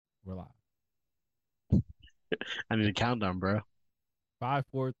We're live. I need a countdown, bro. Five,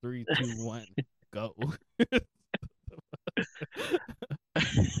 four, three, two, one, go.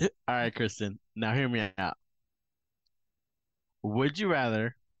 All right, Kristen. Now hear me out. Would you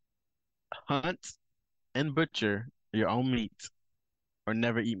rather hunt and butcher your own meat or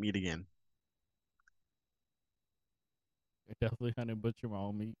never eat meat again? Definitely hunting butcher my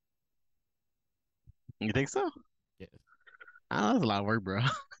own meat. You think so? Yes, That's a lot of work, bro.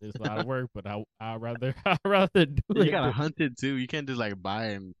 it's a lot of work, but I rather I rather do You it. gotta hunt it too. You can't just like buy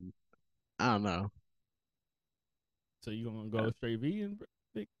and I don't know. So you gonna go straight vegan?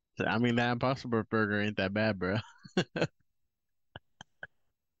 I mean, that Impossible Burger ain't that bad, bro.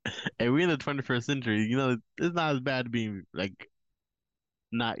 Hey, we in the 21st century. It's not as bad being like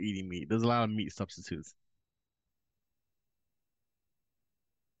not eating meat. There's a lot of meat substitutes.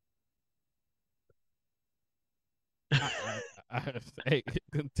 I hey,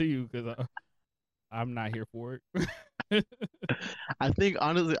 continue because I'm not here for it. I think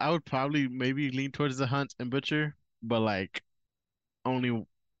honestly, I would probably maybe lean towards the hunt and butcher, but like only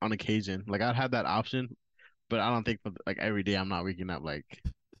on occasion. Like I'd have that option, but I don't think for like every day I'm not waking up like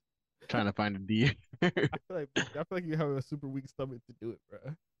trying to find a deer. I feel like you have a super weak stomach to do it, bro.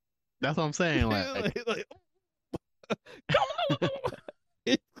 That's what I'm saying. Like, like,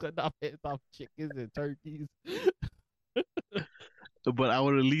 cut off heads off chickens and turkeys. but I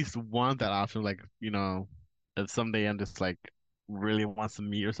would at least want that option. Like, if someday I'm just like really want some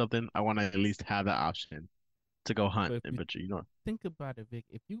meat or something, I want to at least have that option to go hunt But if and you butcher. think about it, Vic,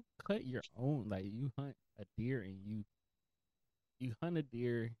 if you cut your own, like you hunt a deer and you hunt a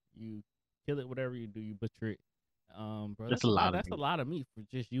deer, you kill it, whatever you do, you butcher it. Bro, That's that's a a lot. lot of That's a meat. lot of meat for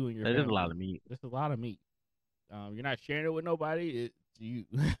just you and your It is a lot family. of meat. That's a lot of meat. You're not sharing it with nobody. It's you.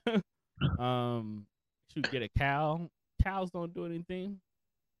 um, shoot, get a cow. Cows don't do anything.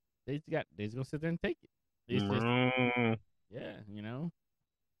 They just gonna sit there and take it. It's just Mm. yeah,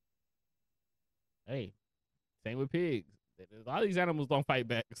 Hey, same with pigs. A lot of these animals don't fight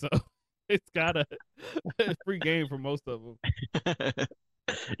back, so it's got a free game for most of them.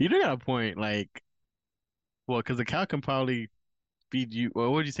 You do got a point. Like, well, because the cow can probably feed you. Well,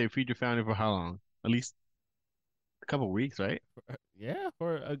 what would you say? Feed your family for how long? At least a couple weeks, right? Yeah,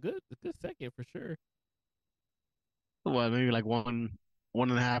 for a good second for sure. What, maybe like one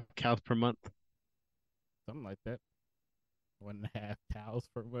and a half cows per month. Something like that. 1.5 cows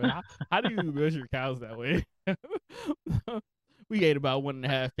per month. How do you measure cows that way? We ate about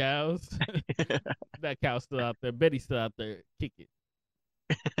 1.5 cows. That cow's still out there. Betty's still out there kicking.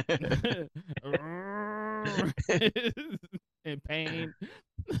 In pain.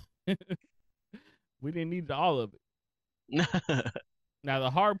 We didn't need all of it. Now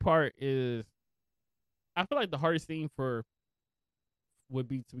the hard part is I feel like the hardest thing for would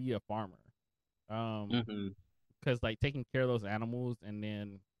be to be a farmer. Um, hmm because like taking care of those animals and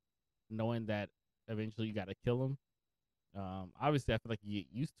then knowing that eventually you got to kill them. Obviously I feel like you get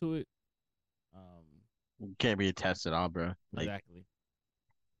used to it. Um, Can't be attached at all, bro. Like, exactly.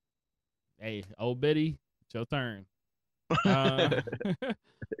 Hey, old Betty, it's your turn. Uh,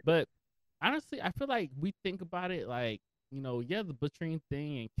 but honestly, I feel like we think about it like yeah, the butchering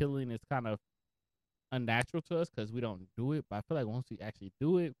thing and killing is kind of unnatural to us because we don't do it. But I feel like once we actually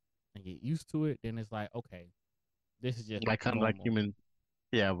do it and get used to it, then it's like, okay, this is just like kind of like normal. human.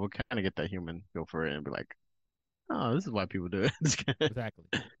 Yeah, we'll kind of get that human feel for it and be like, oh, this is why people do it. Exactly.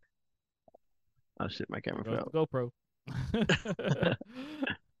 Oh shit, my There camera goes the fell. GoPro.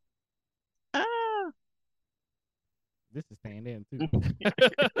 Ah! This is staying in too.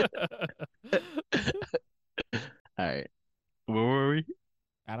 All right, where were we?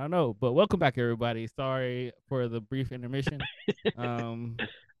 I don't know, but welcome back, everybody. Sorry for the brief intermission. Um,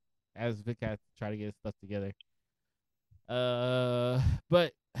 as Vic had to try to get his stuff together.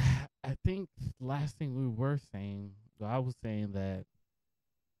 But I think last thing we were saying, well, I was saying that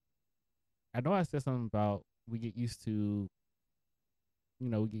I know I said something about we get used to, we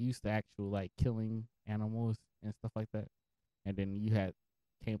get used to actual like killing animals and stuff like that, and then you had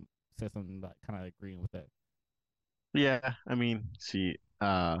came said something like kind of agreeing with that. Yeah, I mean, see,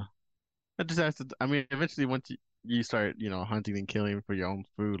 it just has to. I mean, eventually, once you start, hunting and killing for your own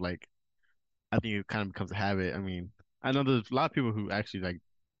food, like I think it kind of becomes a habit. I mean, I know there's a lot of people who actually like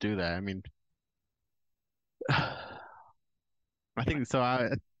do that. I mean, I think so. I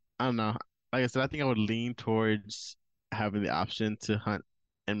don't know. Like I said, I think I would lean towards having the option to hunt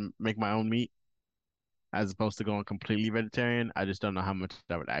and make my own meat as opposed to going completely vegetarian. I just don't know how much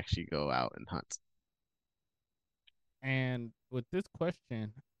I would actually go out and hunt. And with this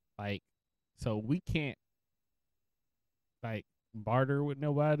question, like, so we can't like. barter with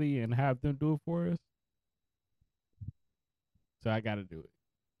nobody and have them do it for us. So I got to do it.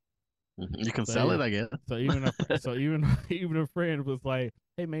 You can So sell yeah, it, I guess. so even even a friend was like,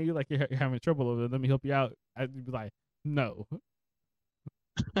 "Hey man, you like you're having trouble over there. Let me help you out." I'd be like, "No."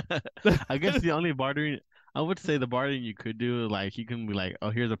 I guess the only bartering I would say the bartering you could do, like you can be like, oh,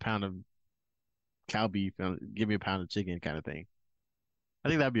 here's a pound of cow beef, and give me a pound of chicken, kind of thing. I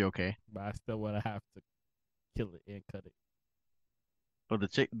think that'd be okay. But I still would have to kill it and cut it. But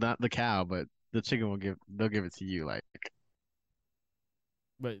not the cow, but the chicken they'll give it to you. Like,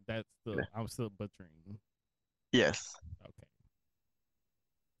 But that's still I'm still butchering. yes, Okay,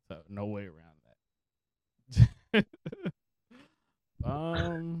 so no way around that.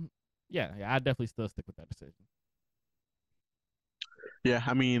 um, yeah, I definitely still stick with that decision. yeah.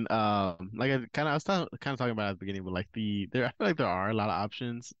 I mean, like I was kind of talking about at the beginning, but like I feel like there are a lot of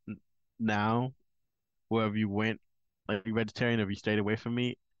options now. Wherever you went, like vegetarian, if you stayed away from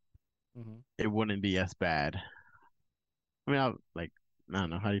meat, Mm-hmm. it wouldn't be as bad. I mean, I don't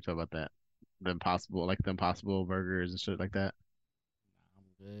know. How do you feel about that? The Impossible burgers and shit like that. Nah,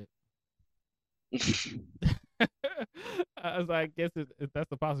 I'm good. I was like, I guess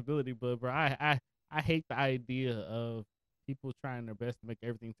that's a possibility, but bro, I hate the idea of people trying their best to make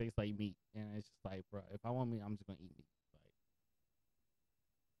everything taste like meat, and it's just like, bro, if I want meat, I'm just gonna eat meat. Like,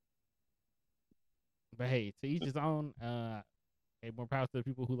 but hey, to each his own. Hey, more power to the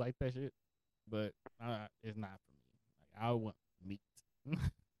people who like that shit, but it's not for me. Like, I want meat.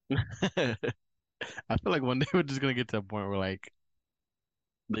 I feel like one day we're just gonna get to a point where like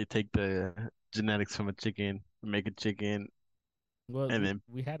they take the genetics from a chicken, make a chicken, Well, and we then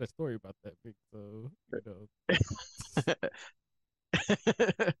we had a story about that, Vic, so you know.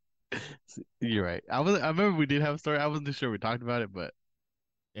 you're right. I remember we did have a story. I wasn't too sure we talked about it, but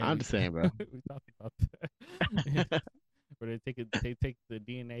Yeah, I'm we just saying, bro. we talked about that. Where they take the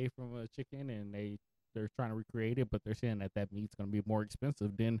DNA from a chicken and they're trying to recreate it, but they're saying that that meat's gonna be more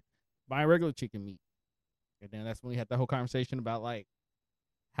expensive than buying regular chicken meat. And then that's when we had the whole conversation about like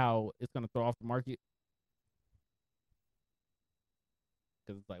how it's gonna throw off the market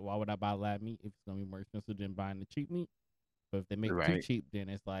because it's like, why would I buy lab meat if it's gonna be more expensive than buying the cheap meat? But if they make it too Right. cheap, then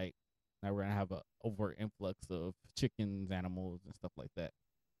it's like now we're gonna have a over influx of chickens, animals, and stuff like that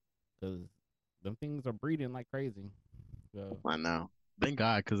because them things are breeding like crazy. So I know. Thank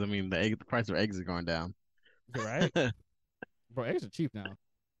God, because I mean the price of eggs is going down. you're right, bro. Eggs are cheap now.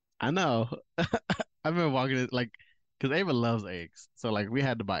 I know. I've been walking it like, because Ava loves eggs, so like we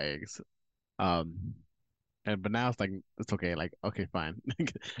had to buy eggs. Um, and but now it's like it's okay. Like okay, fine.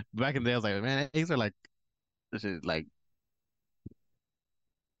 Back in the day, I was like, man, eggs are like this is like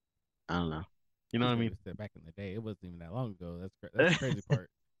I don't know. You know You what I said mean? we said back in the day. It wasn't even that long ago. That's the crazy part.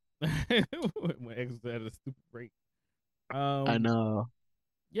 When eggs was at a stupid rate. I Um, know.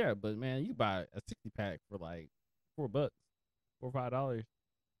 yeah, but man, you buy a 60 pack for like $4, $4 or $5.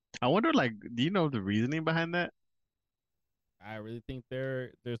 I wonder, like, do you know the reasoning behind that? I really think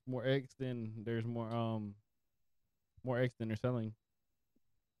there's more eggs than there's more eggs than they're selling.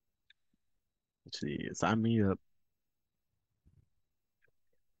 Let's see, sign me up.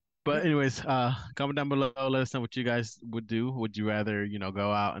 Yeah. But anyways, comment down below. Let us know what you guys would do. Would you rather,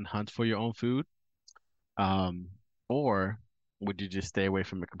 go out and hunt for your own food? Um, or would you just stay away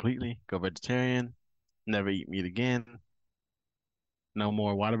from it completely? Go vegetarian, never eat meat again, no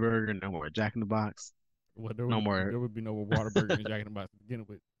more Whataburger, no more Jack in the Box, Well, no more there would be no Whataburger and Jack in the Box to begin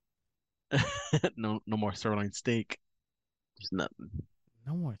with. no more sirloin steak. Just nothing.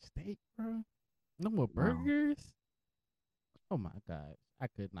 No more steak, bro. No more No. burgers. Oh my god, I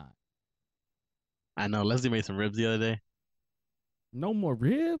could not. I know Leslie made some ribs the other day. No more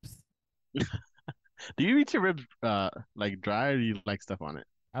ribs. Do you eat your ribs like dry or do you like stuff on it?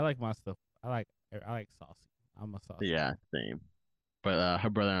 I like my stuff. I like saucy. I'm a saucy Yeah, guy. same. But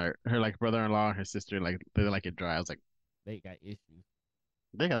her like brother-in-law and her sister like they like it dry. I was like, They got issues.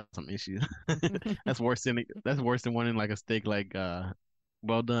 they got some issues. That's worse than wanting like a steak like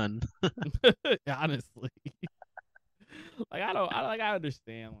well done. Honestly, like I don't. I like. I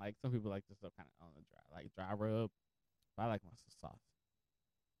understand. Like some people like this stuff kind of on the dry, like dry rub. But I like my sauce.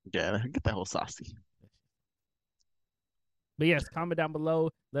 Yeah, get that whole saucy. But yes, comment down below.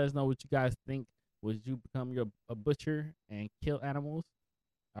 Let us know what you guys think. Would you become a butcher and kill animals,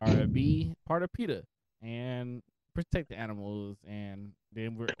 or be part of PETA and protect the animals? And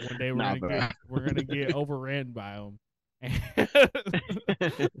then one day Nah, bro. we're gonna get overran by them.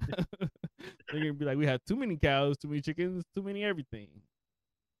 They're gonna be like, we have too many cows, too many chickens, too many everything.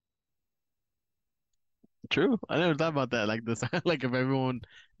 True. I never thought about that like this. Like if everyone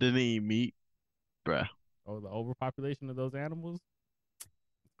didn't eat meat, bruh. or the overpopulation of those animals,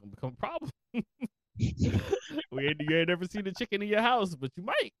 it's gonna become a problem. You ain't never seen a chicken in your house, but you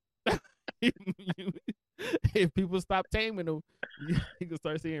might. If people stop taming them, you can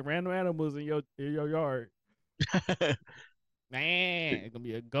start seeing random animals in your yard. Man, it's gonna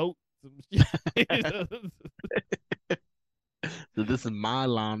be a goat. So this is my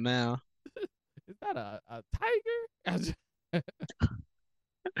lawn now. Is that a tiger?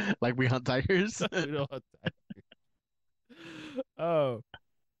 Like we hunt tigers. We don't have tigers. Oh,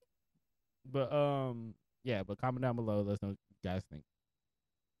 but yeah. But comment down below. Let us know what you guys think.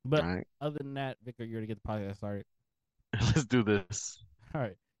 But All right, other than that, Victor, you're to get the podcast started. let's do this. All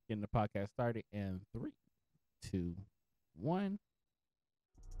right, getting the podcast started in 3, 2, 1.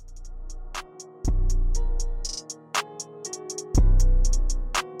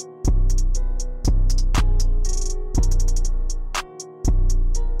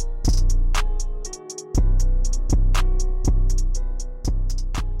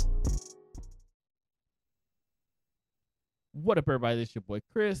 What up, everybody? This is your boy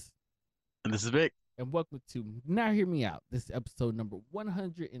Chris, And this is Vic. and welcome to Now Hear Me Out. This is episode number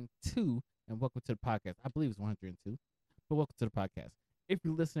 102, and welcome to the podcast. I believe it's 102, but welcome to the podcast. If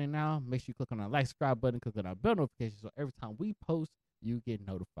you're listening now, make sure you click on that like, subscribe button, click on our bell notification, so every time we post, you get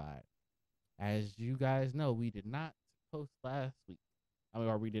notified. As you guys know, we did not post last week.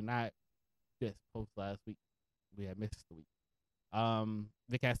 Or we did not just post last week. We had missed the week.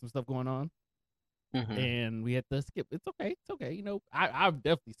 Vic had some stuff going on, and we had to skip. It's okay. It's okay. You know, I've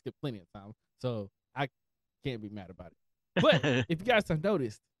definitely skipped plenty of time, so I can't be mad about it. But if you guys have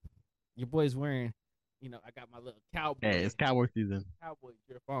noticed, your boy's wearing, you know, I got my little cowboy. Hey, it's cowboy season. Cowboy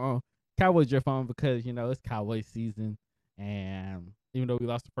drip on. Cowboy drip on because, you know, it's cowboy season. And even though we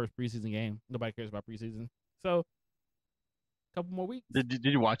lost the first preseason game, nobody cares about preseason. So, a couple more weeks. Did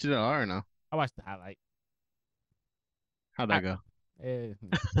you watch it at all or no? I watched the highlight. How'd that go?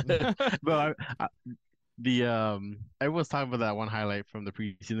 But Everyone's talking about that one highlight from the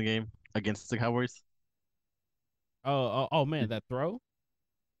preseason game against the Cowboys. oh man, that throw?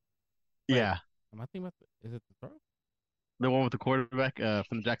 Wait, Yeah, am I thinking about is it the throw? the one with the quarterback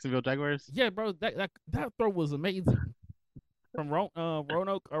from the Jacksonville Jaguars. Yeah, bro, that throw was amazing. From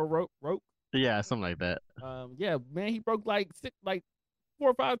Roanoke or Roke. Yeah, something like that. Yeah, man, he broke like 4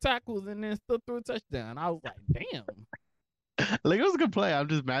 or 5 tackles and then still threw a touchdown. I was like, damn. Like it was a good play. I'm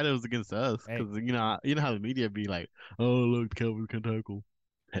just mad it was against us Hey. because you know how the media be like, "Oh, look, the Cowboys can tackle."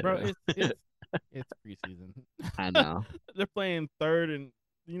 Bro, it's preseason. I know. They're playing third and,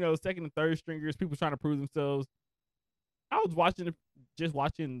 you know, second and third stringers. People trying to prove themselves. I was watching the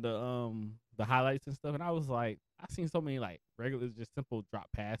highlights and stuff, and I was like, I seen so many like regular, just simple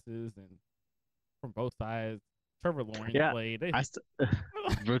drop passes and from both sides. Trevor Lawrence played.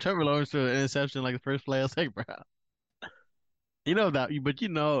 Bro, Trevor Lawrence threw an interception like the first play. I was like, bro, you know that, but you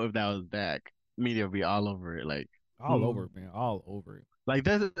know if that was Dak, media would be all over it, like all over it, man, all over it. Like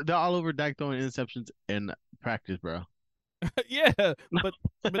they're all over Dak throwing interceptions in practice, bro. Yeah, but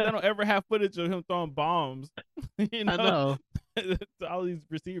they don't ever have footage of him throwing bombs. You know? I know. To all these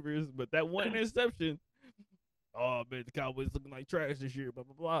receivers, but that one interception. Oh man, the Cowboys looking like trash this year. Blah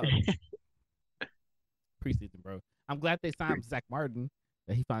blah blah. Preseason, bro. I'm glad they signed Zach Martin.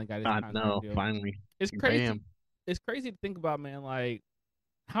 That he finally got his contract deal. Finally. It's crazy. Damn. It's crazy to think about, man. Like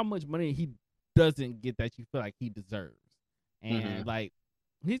how much money he doesn't get that you feel like he deserves, and like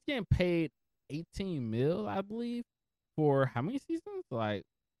he's getting paid $18 million, I believe, for how many seasons? Like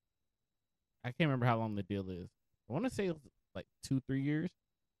I can't remember how long the deal is. I want to say it was like 2-3 years.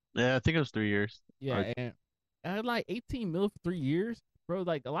 Yeah, I think it was 3 years. Yeah, and like $18 million for 3 years, bro.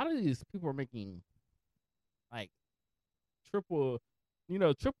 Like a lot of these people are making like triple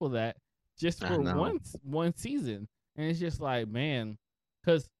that just for one season, and it's just like, man,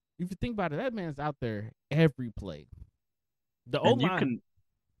 because if you think about it, that man's out there every play. The old line, you can,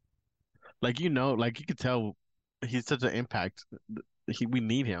 like, you know, like you could tell he's such an impact. We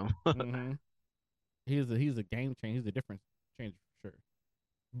need him. He's a game changer. He's a difference changer for sure.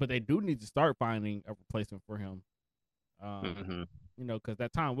 But they do need to start finding a replacement for him. You know, because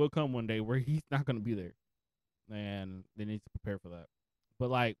that time will come one day where he's not going to be there, and they need to prepare for that. But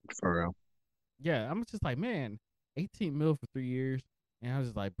like, for real, yeah, I'm just like, man, $18 million for 3 years, and I was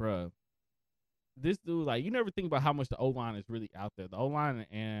just like, bro, this dude, like, you never think about how much the O line is really out there. The O line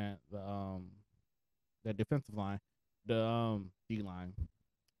and the defensive line, the D line,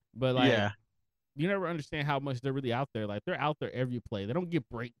 but like, yeah. You never understand how much they're really out there. Like they're out there every play. They don't get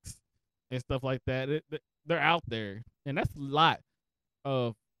breaks and stuff like that. They're out there, and that's a lot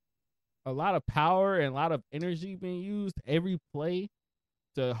of power and a lot of energy being used every play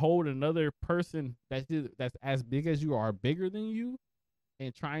to hold another person that's as big as you or bigger than you,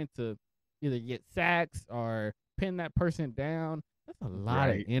 and trying to either get sacks or pin that person down. That's a lot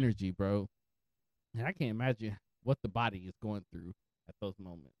of Right. energy, bro. And I can't imagine what the body is going through at those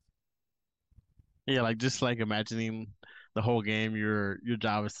moments. Yeah, like just like imagining the whole game, your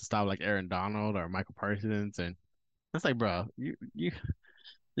job is to stop like Aaron Donald or Michael Parsons, and it's like, bro, you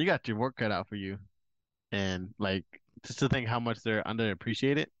got your work cut out for you, and like just to think how much they're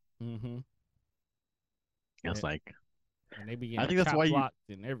underappreciated. Mm-hmm. It's And, like and they be I getting think that's chop why you blocked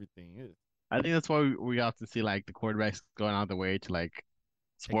and everything. I think that's why we often see like the quarterbacks going out of the way to like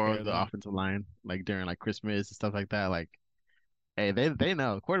Take care spoil of the them. offensive line, like during like Christmas and stuff like that. Like, hey, they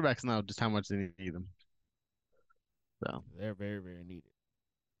know quarterbacks know just how much they need them. So They're very, very needed.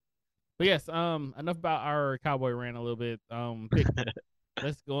 But yes, enough about our cowboy rant a little bit. Vic,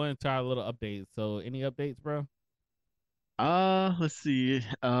 let's go into our little updates. So, any updates, bro? let's see.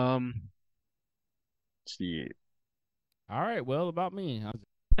 See. All right. Well, about me.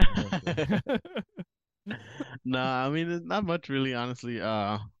 No, I mean it's not much really, honestly.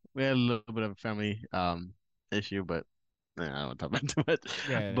 We had a little bit of a family issue, but I don't want to talk about it too much.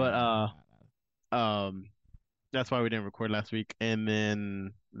 Yeah, But nah. um that's why we didn't record last week. And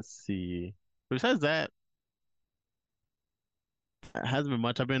then let's see. Besides that, it hasn't been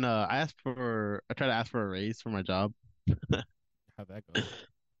much. I tried to ask for a raise for my job. How'd that go?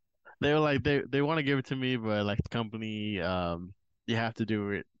 They were like they want to give it to me, but like the company you have to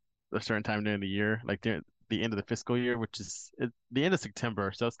do it a certain time during the year, like during the end of the fiscal year, which is the end of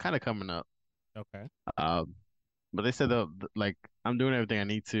September, so it's kind of coming up. Okay. Um, but they said like I'm doing everything I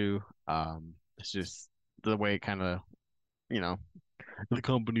need to. It's just the way kind of you know the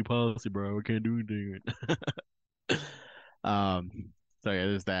company policy, bro. I can't do anything. Um, so yeah,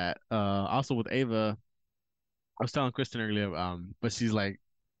 there's that. Also with Ava, I was telling Kristen earlier, but she's like,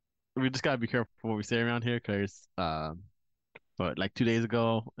 we just gotta be careful what we say around here, cause but like 2 days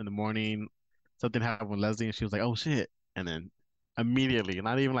ago in the morning, something happened with Leslie, and she was like, "Oh shit!" And then immediately,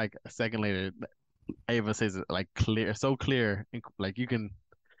 not even like a second later, Ava says it like clear, so clear, and, like you can.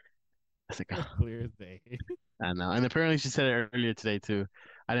 I think, oh, Clear as day. I know. And apparently she said it earlier today too.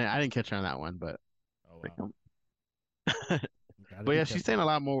 I didn't catch her on that one, but Oh like, wow. You gotta but be yeah, she's saying careful. a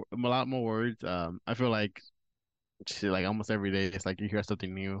lot more words. I feel like she like almost every day it's like you hear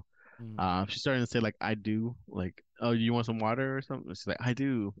something new. Mm. She's starting to say like I do, like, oh, you want some water or something? She's like, I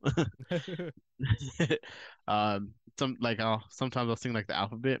do. Some like I'll sometimes I'll sing like the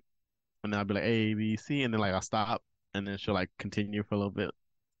alphabet and then I'll be like A, B, C, and then like I'll stop and then she'll like continue for a little bit.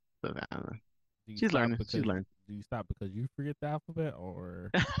 So, I don't know. do you She's stop learning. She's because learning. do you stop because you forget the alphabet,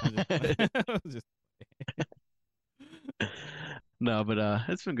 or I'm just I'm just No, but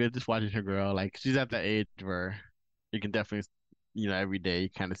it's been good just watching her grow. Like she's at that age where you can definitely, every day you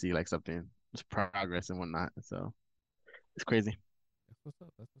kind of see like something, just progress and whatnot. So it's crazy. that's what's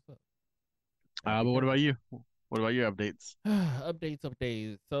up. That's what's up. Gotta be But what about careful. you? What about your updates?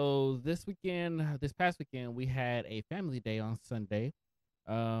 Updates. So this past weekend, we had a family day on Sunday.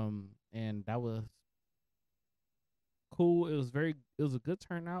 And that was cool. It was a good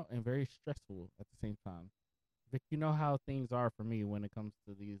turnout and very stressful at the same time. Vic, you know how things are for me when it comes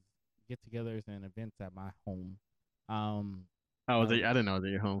to these get-togethers and events at my home. Um, Oh, uh, I didn't know that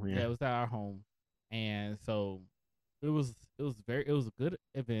you're home. yeah, Yeah. it was at our home, and so it was a good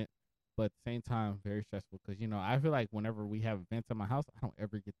event, but at the same time very stressful because I feel like whenever we have events at my house, I don't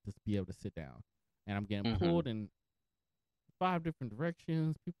ever get to be able to sit down, and I'm getting Hmm. pulled in five different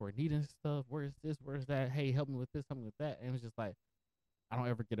directions. People are needing stuff. Where's this? Where's that? Hey, help me with this. Help me with that. And it's just like I don't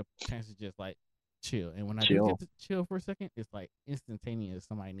ever get a chance to just like chill. And when I do get Chill. to chill for a second, it's like instantaneous.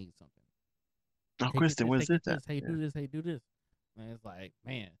 Somebody needs something. Oh, Hey, get Kristen, this. what Hey, is get this this. at? Hey, Yeah. do this. Hey, do this. And it's like,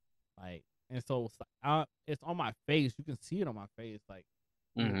 man, like, and so it's on my face. You can see it on my face, like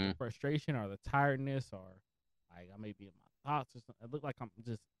either the Hmm. frustration or the tiredness, or like I may be in my thoughts or something. It look like I'm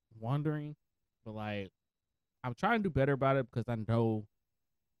just wondering, but like I'm trying to do better about it because I know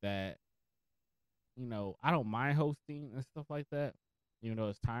that I don't mind hosting and stuff like that, even though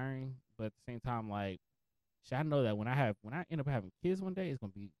it's tiring. But at the same time, like, I know that when I end up having kids one day, it's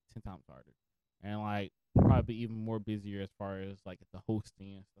gonna be 10 times harder, and like probably be even more busier as far as like the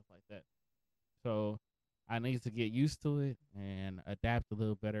hosting and stuff like that. So I need to get used to it and adapt a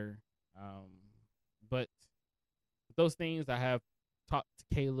little better. Um, but with those things, I have talked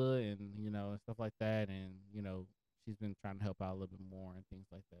to Kayla and and stuff like that, and she's been trying to help out a little bit more and things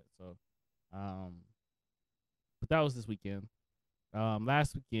like that. So, um, but that was this weekend.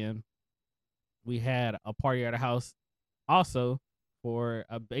 Last weekend we had a party at our house also for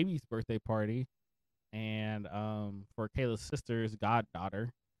a baby's birthday party. and for Kayla's sister's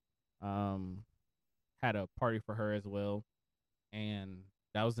goddaughter, um, had a party for her as well, and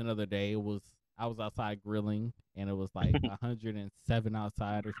that was another day. It was I was outside grilling, and it was like 107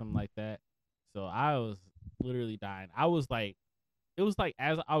 outside or something like that. So I was literally dying. I was like, it was like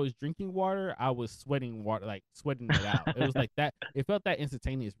as I was drinking water, I was sweating water, like sweating it out. It was like that. It felt that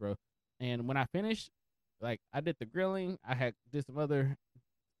instantaneous, bro. And when I finished, like I did the grilling, I had did some other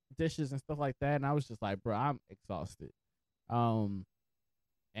dishes and stuff like that, and I was just like, bro, I'm exhausted. Um,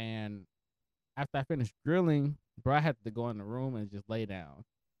 and after I finished grilling, bro, I had to go in the room and just lay down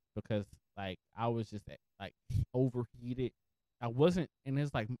because like I was just like overheated. I wasn't, and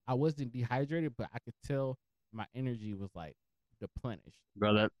it's like I wasn't dehydrated, but I could tell my energy was like deplenished.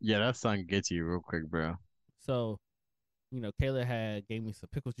 Bro, that sun gets you real quick, bro. So, Kayla had gave me some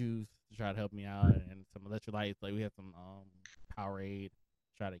pickle juice to try to help me out and some electrolytes. Like we had some Powerade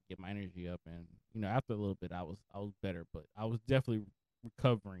to try to get my energy up, and after a little bit I was better, but I was definitely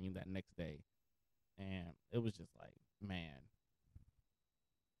recovering that next day, and it was just like, man,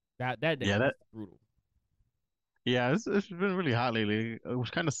 that day Yeah, was that brutal. yeah, it's been really hot lately.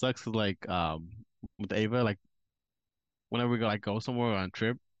 Which kind of sucks 'cause, like with Ava, like whenever we go somewhere on a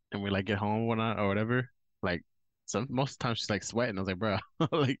trip and we like get home or whatnot or whatever, like some most of the time she's like sweating. I was like, bro,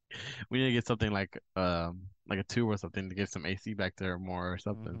 like we need to get something like a tube or something to get some AC back there more or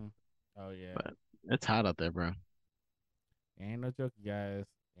something. Hmm. Oh yeah, But it's hot out there, bro. ain't no joke, you guys.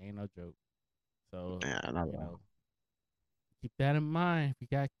 Ain't no joke. So Yeah, not at you all. know, keep that in mind. If you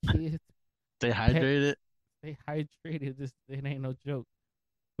got kids, Stay pets, hydrated. stay hydrated. This it ain't no joke.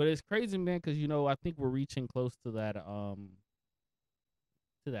 But it's crazy, man, because I think we're reaching close to that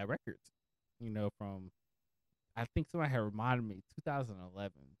record. From I think somebody had reminded me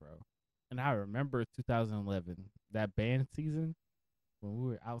 2011, bro, and I remember 2011 that band season when we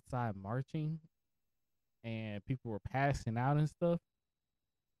were outside marching and people were passing out and stuff,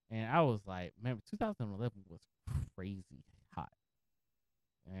 and I was like, man, 2011 was crazy hot,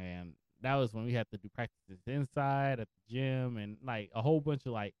 and that was when we had to do practices inside at the gym and like a whole bunch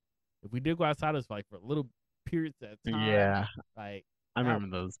of like, if we did go outside, it was like for little periods at a time, Yeah, like I that.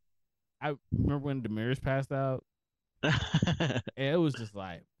 remember those. I remember when Demirs passed out, and it was just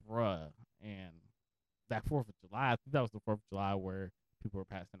like, bruh. And that Fourth of July, I think that was the Fourth of July where people were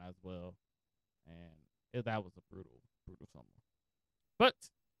passing out as well, and that was a brutal, brutal summer. But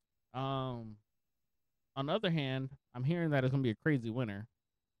on the other hand, I'm hearing that it's gonna be a crazy winter,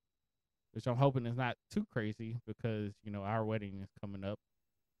 which I'm hoping is not too crazy because our wedding is coming up,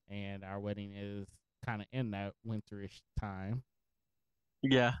 and our wedding is kind of in that winterish time.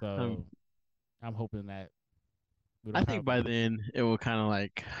 Yeah, So I'm hoping that we I don't think have by then it will kind of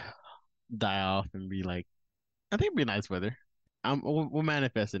like die off and be like, I think it'll be nice weather. We're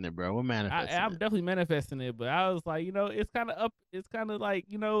manifesting it, bro. We're manifesting I'm it. definitely manifesting it, but I was like, it's kind of up. It's kind of like,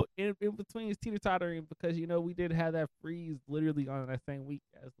 in between, it's teeter tottering because we did have that freeze literally on that same week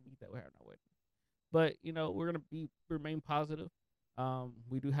as the week that we're having our wedding. But we're gonna remain positive.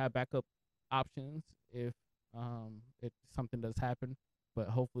 We do have backup options if something does happen, but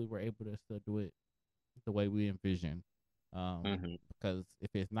hopefully we're able to still do it the way we envision. Um, Hmm. because if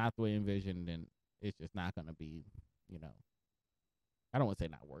it's not the way envisioned, then it's just not gonna be, you know, I don't want to say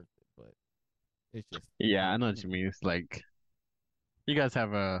not worth it, but it's just Yeah, not, I know what you mean. It's like you guys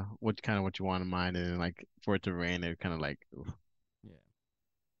have a what you want in mind, and like for it to rain, it kind of like, oof, yeah.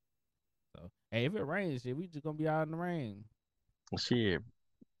 So hey, if it rains, shit, we just gonna be out in the rain. well, shit.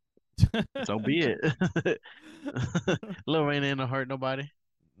 So be it. Little rain ain't gonna hurt nobody.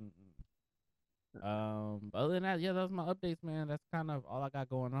 But other than that, yeah, that was my updates, man. That's kind of all I got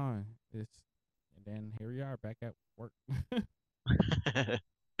going on. And then here we are back at work.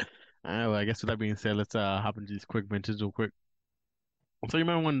 All right, well, I guess with that being said, let's hop into these quick mentions real quick. So you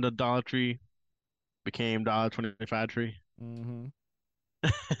remember when the Dollar Tree became $1.25 tree? Mm-hmm.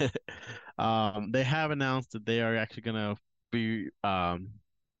 They have announced that they are actually gonna be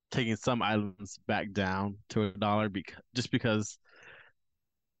taking some items back down to $1 because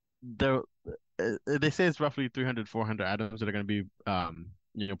they're they say it's roughly 300, 400 items that are gonna be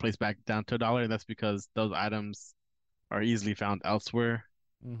placed back down to $1, and that's because those items are easily found elsewhere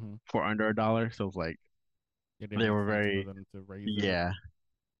Mm-hmm. for under $1. So it's like It didn't they make were sense for very them to raise it up. yeah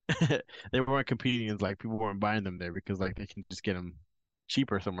they weren't competing, as like people weren't buying them there because like they can just get them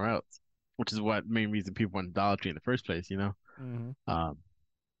cheaper somewhere else, which is what main reason people went to Dollar Tree in the first place, you know. Mm-hmm. Um,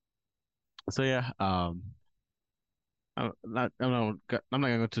 so yeah, I'm not gonna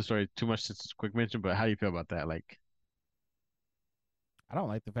go to the story too much since it's a quick mention, but how do you feel about that? Like, I don't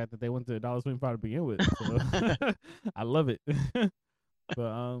like the fact that they went to $1.25 to begin with, so I love it.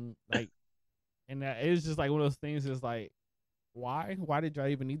 But like, And it's just like one of those things. Is like, why did y'all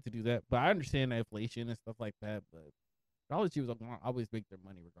even need to do that? But I understand the inflation and stuff like that. But Dollar Tree was gonna always make their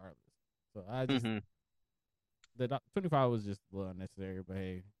money regardless. So I just Hmm. the 25 was just a little unnecessary. But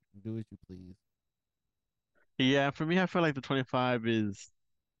hey, do what you please. Yeah, for me, I feel like the 25 is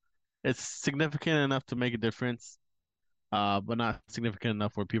it's significant enough to make a difference, but not significant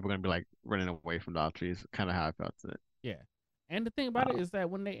enough where people are gonna be like running away from Dollar Trees. Kind of how I felt it. Yeah. And the thing about it Uh, is that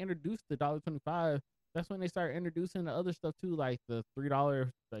when they introduced the $1.25, that's when they started introducing the other stuff too, like the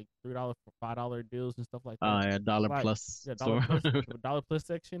 $3, like $3 for $5 deals and stuff like that. yeah, dollar Like plus the dollar store. plus the dollar plus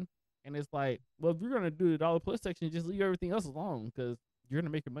section. And it's like, well, if you're gonna do the dollar plus section, just leave everything else alone because you're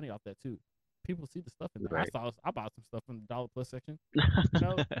gonna make your money off that too. People see the stuff in there. Right. I bought some stuff in the dollar plus section. You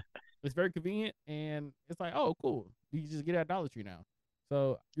know, it's very convenient and it's like, oh, cool. You just get at Dollar Tree now.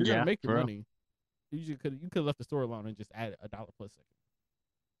 So you're gonna Yeah, make your for real. money. You could left the store alone and just add a dollar plus section.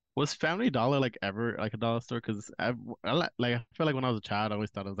 Was Family Dollar like ever like a dollar store? Because like I feel like when I was a child, I always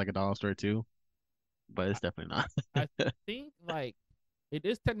thought it was like a dollar store too, but I, it's definitely not. I think like it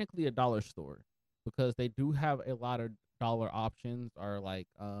is technically a dollar store because they do have a lot of dollar options or like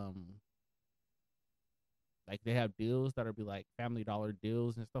they have deals that'll be like Family Dollar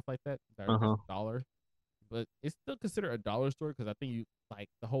deals and stuff like that that are just Uh-huh. a dollar. But it's still considered a dollar store because I think you like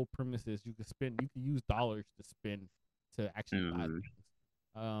the whole premise is you can use dollars to spend to actually buy Mm, things.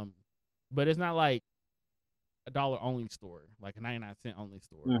 Um, but it's not like a dollar only store, like a 99 cent only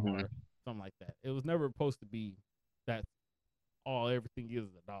store hmm or something like that. It was never supposed to be that all everything is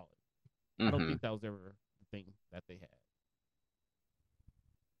a dollar. I don't hmm think that was ever the thing that they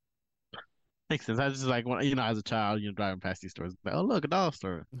Makes sense. I just like when as a child, driving past these stores, like, oh look, a dollar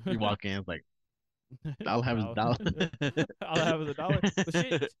store. You had. walk in, it's like all I have is a Dollar. dollar. All I have is a dollar. But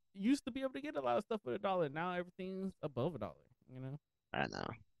shit, you used to be able to get a lot of stuff for a dollar. Now everything's above a dollar. You know, I know.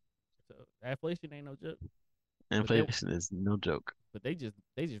 so inflation ain't no joke. But they Inflation is no joke. they just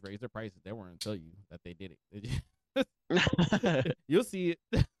raised their prices. They weren't tell you that they did it. You'll see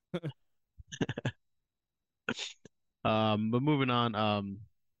it. But moving on,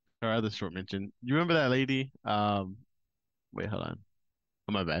 our other short mention. You remember that lady? Wait, hold on.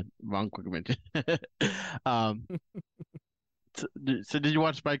 Oh, my bad. Wrong quick mention. Um, so did you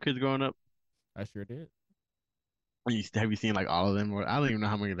watch Spy Kids growing up? I sure did. Have you seen like all of them? Or I don't even know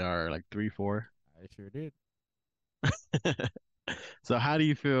how many there are, like three, four. I sure did. So how do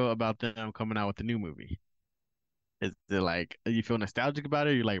you feel about them coming out with the new movie? Is it like you feel nostalgic about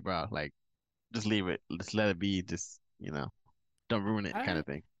it? Or you're like, bro, like just leave it, just let it be, just don't ruin it, kind I of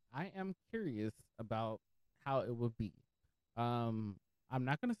thing. I am curious about how it would be. Um, I'm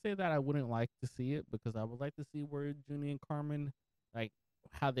not gonna say that I wouldn't like to see it because I would like to see where Junie and Carmen, like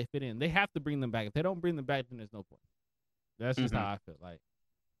how they fit in. They have to bring them back. If they don't bring them back, then there's no point. That's just how Hmm. I feel. Like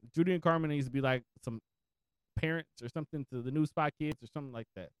Judy and Carmen needs to be like some parents or something to the new Spy Kids or something like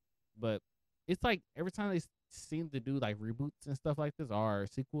that. But it's like every time they seem to do like reboots and stuff like this or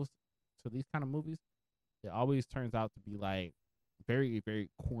sequels to these kind of movies, it always turns out to be like very, very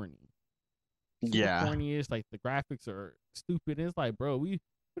corny. Super Yeah. corny-ish. Like the graphics are stupid. And it's like, bro, we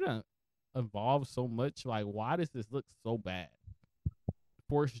done evolved so much. Like, why does this look so bad?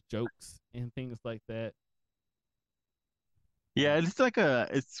 Forced jokes and things like that. Yeah, Like, it's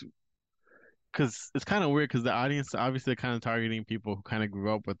because it's kind of weird because the audience obviously kind of targeting people who kind of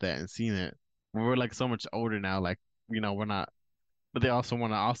grew up with that and seen it. We're like so much older now, like we're not, but they also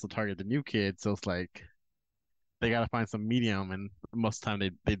want to also target the new kids, so it's like they got to find some medium, and most of the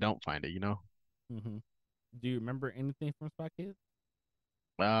time they don't find it. mm-hmm. Do you remember anything from Spy Kids?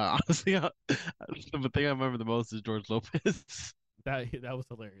 Honestly, the thing I remember the most is George Lopez. That was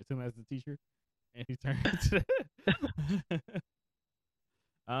hilarious. Him as the teacher, and he turned into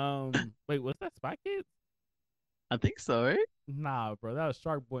wait, was that Spy Kids? I think so, right? Nah, bro, that was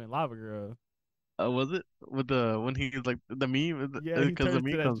Shark Boy and Lava Girl. Was it with the when he's like the meme Yeah, he because turned the into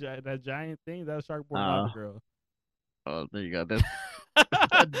meme that comes. that giant thing. That was Shark Boy and Uh, Lava Girl. oh, there you go. That's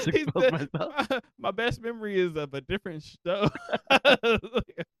I just He exposed said, myself. my best memory is of a different show.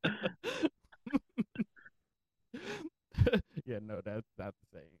 Yeah, no, that's not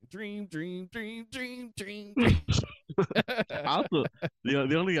the same. Dream, dream, dream, dream, dream, dream. Also,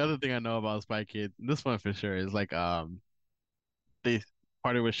 the only other thing I know about Spy Kids, this one for sure, is like they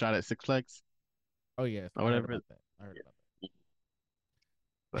part of was shot at Six Flags Oh yes, or I heard whatever. about that. I heard Yeah, about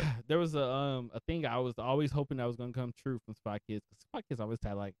but that. There was a thing I was always hoping that was gonna come true from Spy Kids because Spy Kids always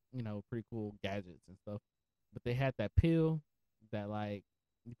had like pretty cool gadgets and stuff, but they had that pill that like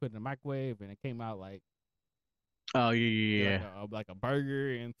you put in the microwave and it came out like Oh Get yeah, like a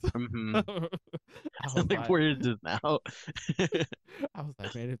burger and yeah. Mm-hmm. I was Like like 4 years just now. I was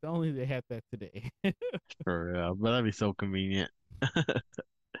like, man, if only they had that today. For real, but that'd be so convenient.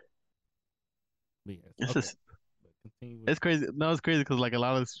 But yes, It's okay. just But continue with it's crazy. No, it's crazy because like a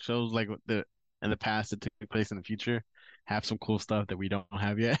lot of shows like the in the past that took place in the future have some cool stuff that we don't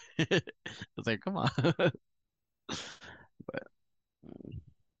have yet. It's like, come on. But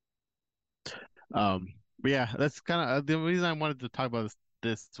um, but yeah, that's kind of the reason I wanted to talk about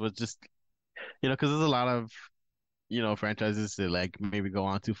this was just because there's a lot of franchises that like maybe go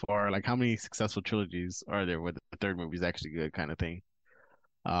on too far. Like how many successful trilogies are there where the third movie is actually good kind of thing?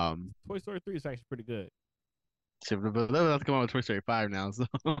 Um, Toy Story 3 is actually pretty good. shit, but they're about to come out with Toy Story 5 now, so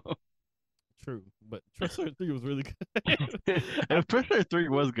True, but Toy Story 3 was really good. and Toy Story 3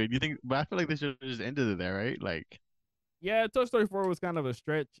 was good. You think, but I feel like they should have just ended it there, right? Like Yeah, Toy Story 4 was kind of a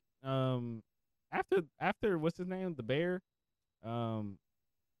stretch. Um, after what's his name, the bear. Um,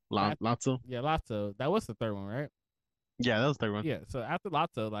 that Lotso. yeah, Lotso. That was the third one, right? Yeah, that was the third one. Yeah. So after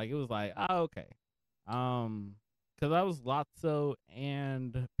Lotso, like it was like, oh okay. Because I was Lotso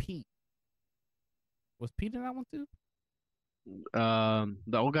and Pete. Was Pete in that one too?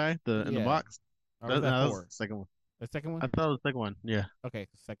 The old guy, the in the Yeah. box. Or was that That was four? the second one. The second one? I thought it was the second one. Yeah. Okay,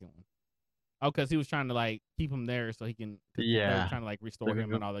 second one. Oh, because he was trying to like keep him there so he can, because they were Yeah. trying to like They're restore gonna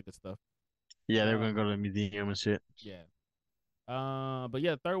him and go. all that good stuff. Yeah, they were gonna Um, go to the museum and shit. yeah. But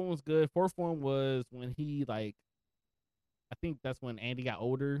yeah, the third one was good. Fourth one was when he like, I think that's when Andy got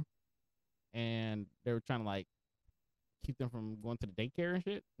older, and they were trying to like keep them from going to the daycare and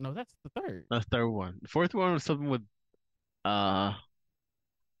shit. No, that's the third. That's the third one. The fourth one was something with uh,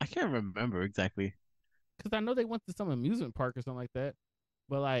 I can't remember exactly. Because I know they went to some amusement park or something like that.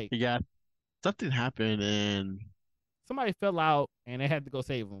 But like Yeah, something happened and somebody fell out and they had to go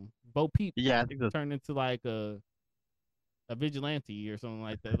save him. Bo Peep yeah, I think the turned into like a vigilante or something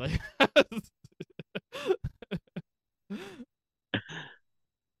like that. Like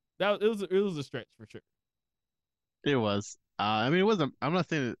that it was a stretch for sure. it was. I mean, it wasn't. I'm not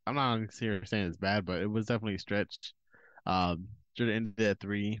saying. I'm not here saying it's bad, but it was definitely stretched. Should have ended at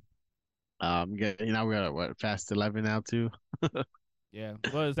 3. We're at what Fast 11 now too. Yeah.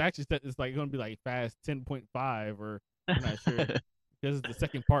 Well, it's actually it's like going to be like Fast 10.5 or we're not sure because it's the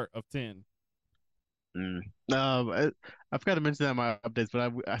second part of 10. Mm. I forgot to mention that in my updates,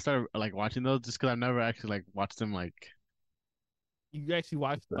 but I started like watching those just because I've never actually like watched them like You actually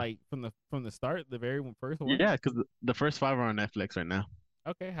watched like from the start, the very first one. yeah, because the first 5 are on Netflix right now.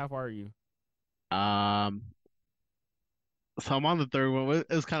 Okay, how far are you? Um, so I'm on the third one. It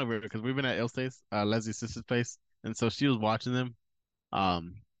was kind of weird because we've been at Ilse's, Leslie's sister's place, and so she was watching them.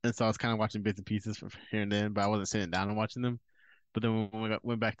 And so I was kind of watching bits and pieces from here and then, but I wasn't sitting down and watching them. But then when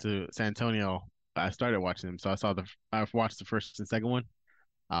went back to San Antonio, I started watching them. So I watched the first and second one,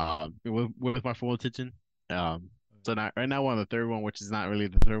 with my full attention. Um, so now right now we're on the third one, which is not really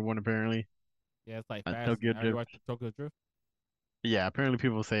the third one apparently. Yeah, it's like Fast. Tokyo Have you Drift. watched Tokyo Drift? Yeah, apparently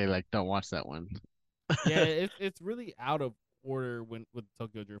people say like don't watch that one. Yeah, it's really out of order when with the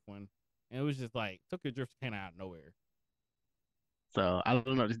Tokyo Drift one, and it was just like Tokyo Drift came out of nowhere. So I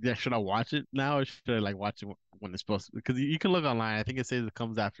don't know. Yeah, should I watch it now or should I like watch it when it's supposed to? Because you can look online. I think it says it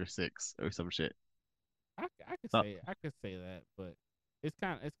comes after 6 or some shit. I could So, say that, but it's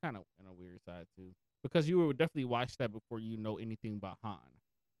kind of in a weird side too because you would definitely watch that before you know anything about Han.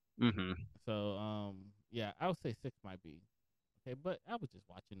 hmm So yeah, I would say 6 might be okay, but I was just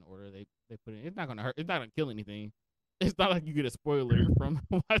watching the order they put in. It's not gonna hurt. It's not gonna kill anything. It's not like you get a spoiler from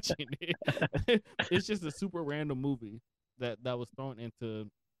watching it. It's just a super random movie that was thrown into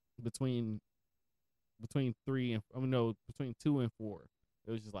between three and I mean no between 2 and 4.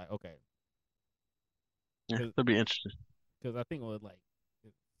 It was just like okay, Yeah, because that'd be interesting. I think it was like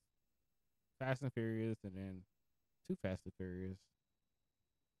Fast and Furious and then Too Fast and Furious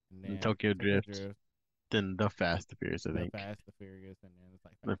and And then Tokyo Tokyo Drift, Drift, then the Fast and Furious, I the think. Fast and Furious, and then it's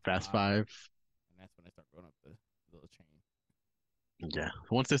like The Fast Fast Five, Five. and that's when they start growing up the little chain. Yeah.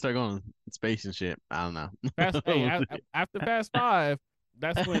 Once they start going in space and shit, I don't know. Fast, hey, We'll see. after Fast Five,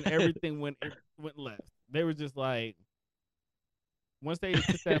 that's when everything went left. They were just like once they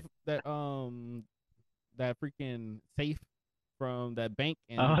took that freaking safe from that bank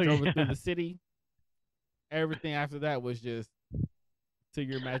and Oh drove it through yeah. the city. Everything after that was just to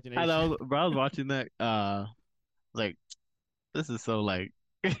your I imagination. know, bro. I was watching that. Like this is so like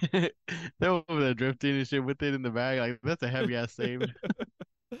they're over there drifting and shit with it in the bag. Like that's a heavy ass save.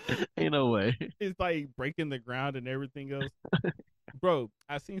 Ain't no way. It's like breaking the ground and everything else. Bro,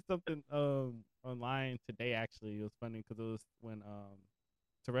 I seen something online today actually. It was funny because it was when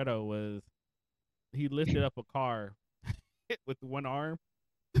Toretto was he lifted up a car with one arm.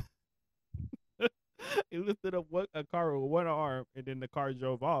 He lifted up a car with one arm, and then the car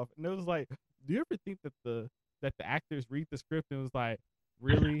drove off. And it was like, do you ever think that the actors read the script and was like,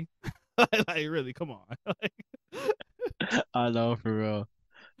 really, like really, come on, like, I know for real.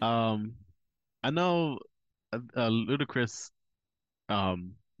 Um, I know Ludacris.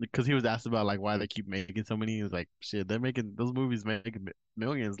 Because he was asked about like why they keep making so many. He was like, shit, they're making those movies making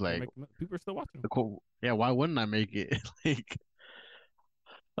millions. they Like, make people are still watching the quote, yeah, why wouldn't I make it? Like,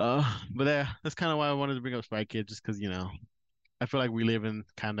 but yeah, that's kind of why I wanted to bring up Spy Kid, just because I feel like we live in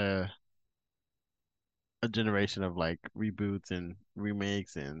kind of a generation of like reboots and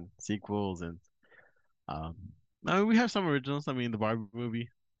remakes and sequels, and um, I mean, we have some originals. I mean, the Barbie movie.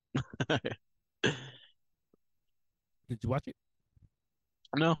 Did you watch it?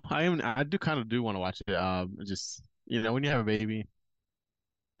 No, I do kind of do want to watch it. Just when you have a baby,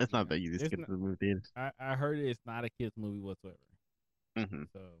 it's not Yeah, the easiest to it's get not. to the movie theaters. I heard it's not a kids movie whatsoever. Hmm.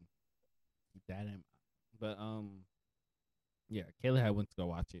 So keep that in mind. But yeah, Kayla had went to go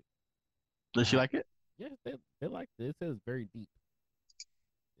watch it. Does she I like it? Yeah, they liked it. It says very deep,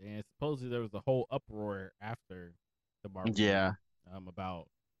 and supposedly there was a whole uproar after the Barbie Yeah, movie about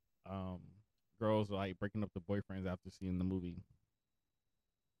um girls like breaking up their boyfriends after seeing the movie.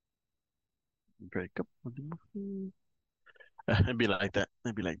 break up with the movie. It'd be like that.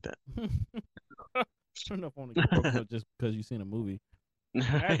 It'd be like that. I don't know if I want to get broken up just because you seen a movie.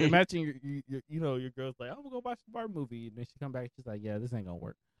 Imagine your girl's like, I'm gonna go watch the Barbie movie, and then she come back, she's like, yeah, this ain't gonna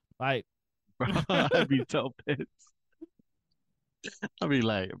work. Like, Bro, I'd be so pissed. I'd be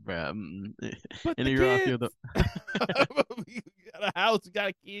like, bro, but and the then you're out kids, here the we got a house, we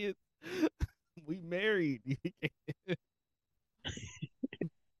got kids, we married.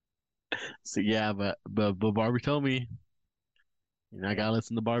 so yeah, but Barbie told me, I Yeah, gotta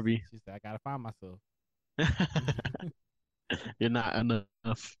listen to Barbie. she said, I gotta find myself. You're not enough.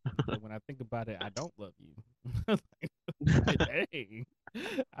 She said, when I think about it, I don't love you. Like, dang,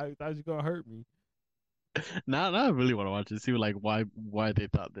 I thought you were gonna hurt me. Now I really want to watch it. See like why they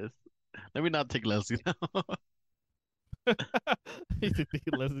thought this. Let me not take Leslie now. He's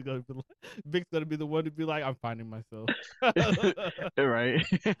thinking Leslie's gonna be like, Vic's gonna be the one to be like, I'm finding myself. Right?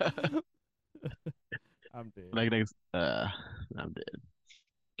 I'm dead. Like next, I'm dead.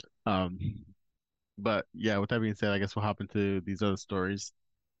 Um, but yeah, with that being said, I guess we'll hop into these other stories.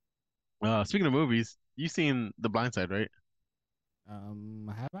 Speaking of movies, you seen The Blind Side, right?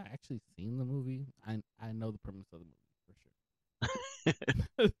 Have I actually seen the movie? I know the premise of the movie for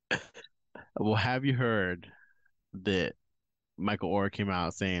sure. Well, have you heard that Michael Orr came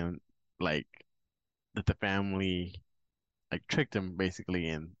out saying like that the family like tricked him basically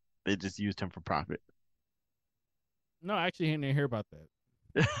and they just used him for profit? No, I actually didn't hear about that.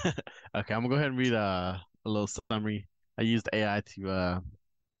 Okay, I'm gonna go ahead and read a little summary. I used AI to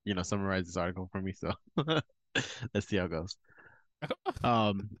summarize this article for me, so let's see how it goes.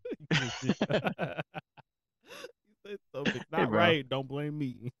 Um, You said something's hey not bro. right. Don't blame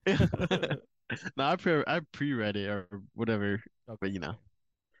me. No, I pre-read it or whatever, Okay, but okay.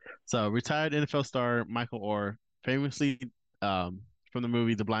 So retired NFL star Michael Orr, famously from the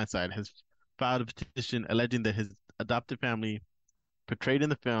movie The Blind Side, has filed a petition alleging that his adopted family, portrayed in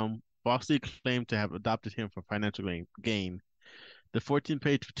the film, falsely claimed to have adopted him for financial gain. The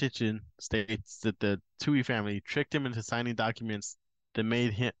 14-page petition states that the Tui family tricked him into signing documents that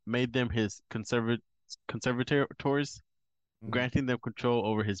made them his conservators, Mm. granting them control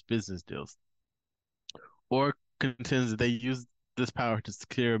over his business deals. Orr contends that they used this power to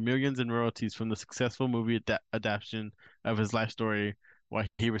secure millions in royalties from the successful movie adaptation of his life story, while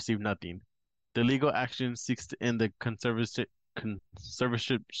he received nothing. The legal action seeks to end the conservatorship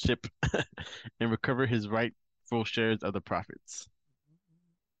and recover his rightful shares of the profits.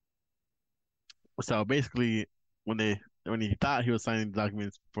 So basically, when he thought he was signing the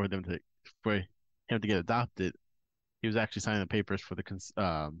documents for him to get adopted, he was actually signing the papers for the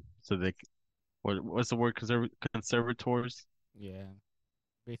so they what's the word conservators. Yeah,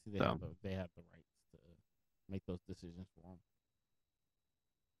 basically So they have the rights to make those decisions for him.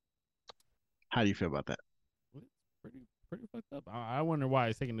 how do you feel about that? Well, it's pretty fucked up. I wonder why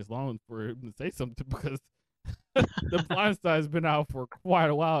it's taking this long for him to say something because the Blind Side's been out for quite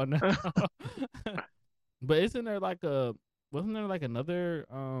a while now. But isn't there like a wasn't there like another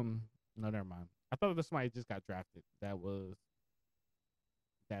no, never mind. I thought that somebody just got drafted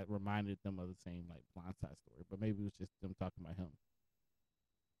that reminded them of the same like Blindside story, but maybe it was just them talking about him.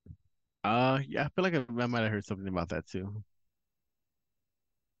 Yeah, I feel like I might have heard something about that too.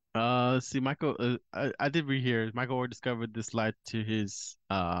 See, Michael, I did read here. Michael Orr discovered this lied to his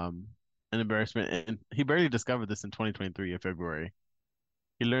an embarrassment, and he barely discovered this in 2023 in February.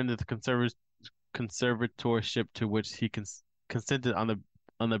 He learned that the conservatorship to which he consented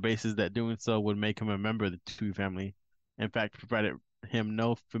on the basis that doing so would make him a member of the Tui family. In fact, provided him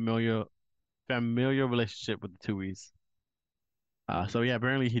no familial relationship with the Tuies. So yeah,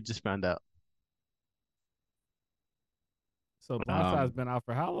 apparently he just found out. So Blindside's Um, been out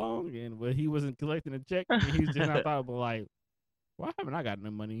for how long? And when he wasn't collecting a check, and he's just not thought about like, why haven't I got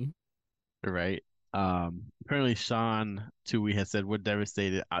no money? right. Apparently Sean Tui has said we're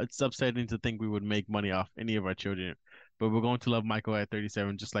devastated. It's upsetting to think we would make money off any of our children, but we're going to love Michael at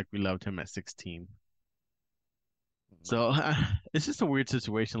 37 just like we loved him at 16. So it's just a weird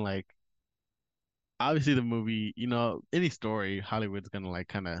situation. Like obviously the movie, any story, Hollywood's gonna like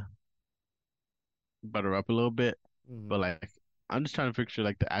kind of butter up a little bit, but Mm-hmm. like I'm just trying to picture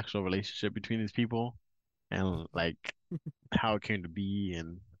like the actual relationship between these people and like how it came to be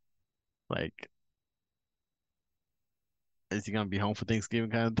and like is he gonna be home for Thanksgiving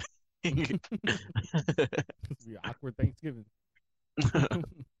kind of thing? Be an awkward Thanksgiving.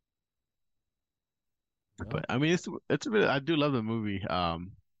 But Well, I mean it's a bit I do love the movie.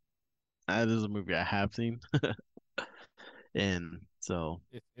 That is a movie I have seen. And so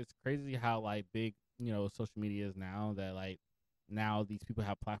it's crazy how like big social media is now that like now these people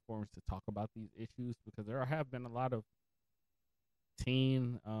have platforms to talk about these issues because there have been a lot of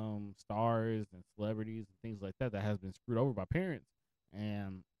teen stars and celebrities and things like that that has been screwed over by parents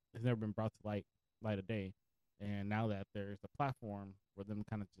and it's never been brought to light of day. And now that there's a platform for them to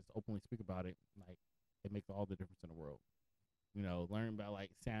kind of just openly speak about it, like it makes all the difference in the world. Learn about like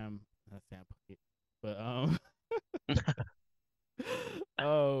not Sam Puckett, but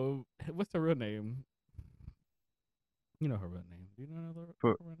what's her real name? You know her real name. Do you know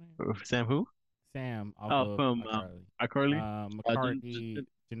for, her real name? for Sam who? Sam off Oh, of from iCarly. iCarly. McCartney,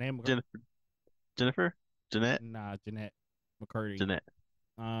 Janae Jennifer, Jennifer, Jeanette, nah, Jeanette McCurdy. Jeanette.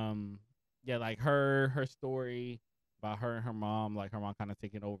 Um, yeah, like her story about her and her mom, like her mom kind of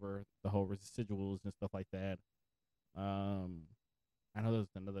taking over the whole residuals and stuff like that. Um, I know there was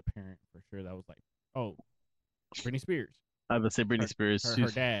another parent for sure that was like, oh, Britney Spears. I would say Britney Her Spears. her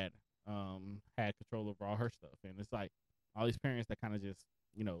She's dad had control over all her stuff, and it's like all these parents that kind of just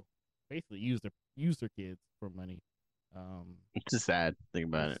basically use their kids for money. Um, it's just sad. Think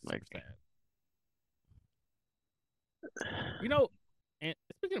about it's it. Like, super sad. You know, and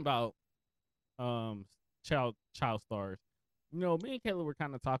speaking about um child stars, me and Kayla were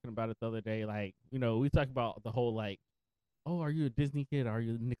kind of talking about it the other day. Like, we talked about the whole like, oh, are you a Disney kid? Or are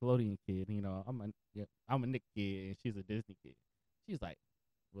you a Nickelodeon kid? I'm a Nick kid, and she's a Disney kid. She's like,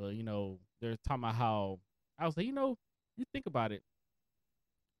 well, they're talking about how I was like, you think about it,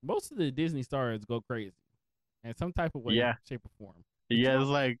 most of the Disney stars go crazy in some type of way, yeah, shape, or form. But you yeah. don't, It's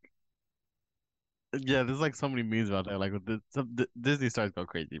like, yeah. There's like so many memes about that. Like, with the Disney stars go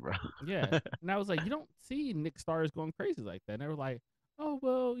crazy, bro. yeah. And I was like, you don't see Nick stars going crazy like that. And they were like, oh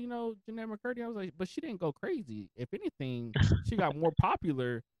well, Jeanette McCurdy. I was like, but she didn't go crazy. If anything, she got more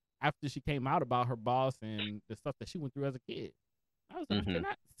popular after she came out about her boss and the stuff that she went through as a kid. I was like, but you're Hmm.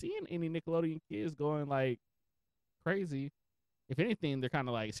 not seeing any Nickelodeon kids going like crazy. If anything, they're kind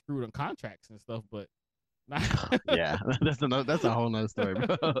of like screwed on contracts and stuff, but not. Yeah, that's a whole nother story,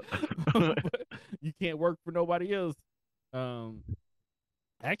 bro. But you can't work for nobody else. Um,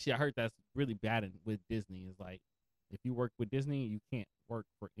 Actually, I heard that's really bad with Disney. Is like if you work with Disney, you can't work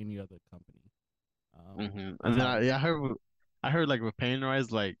for any other company. And That's then how it is. I heard like with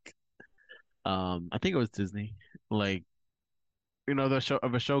Pennywise, like I think it was Disney, like the show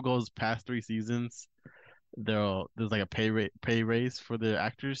if a show goes past 3 seasons, there's like a pay raise for the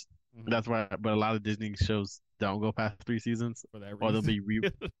actors. Mm-hmm. That's why, but a lot of Disney shows don't go past 3 seasons, For that or they'll reason, be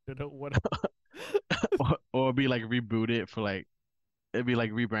they don't want. or be like rebooted for like it'd be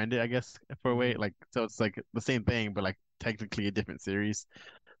like rebranded, I guess, for a way. Mm-hmm. Like so, it's like the same thing, but like technically a different series,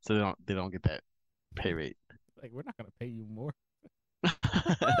 so they don't get that pay rate. Like we're not gonna pay you more.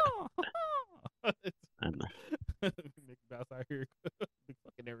 And Nick Mouse out here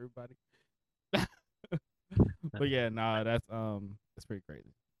fucking everybody. But yeah, nah, that's pretty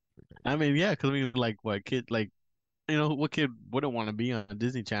crazy. Pretty crazy. I mean, yeah, because I mean, like, what kid, like, what kid wouldn't want to be on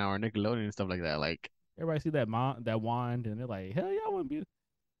Disney Channel or Nickelodeon and stuff like that? Everybody see that wand, and they're like, hell yeah, I want to be.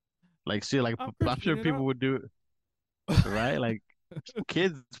 Shit, like, I'm I'm Christian, sure and people would do it, right? Like,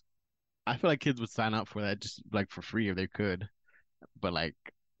 kids, I feel like kids would sign up for that just like for free if they could, but like,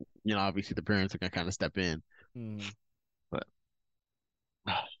 obviously the parents are gonna kind of step in. Hmm. But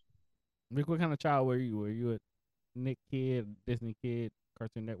Nick, what kind of child were you? Were you a Nick kid, Disney kid,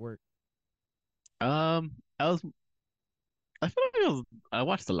 Cartoon Network? I was I feel like I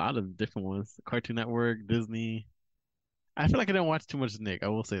watched a lot of different ones. Cartoon Network, Disney. I feel like I didn't watch too much Nick. I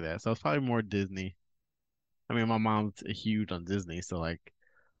will say that. So it's probably more Disney. I mean, my mom's huge on Disney, so like,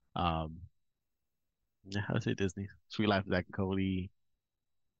 um, yeah, I would say Disney. Sweet Life of Zack and Cody.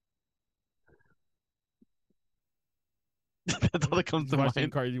 That's all that comes to mind.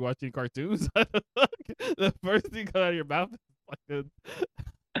 You watching cartoons? The first thing coming out of your mouth is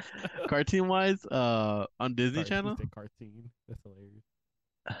like Cartoon wise, on Disney he Channel, said cartoon. That's hilarious.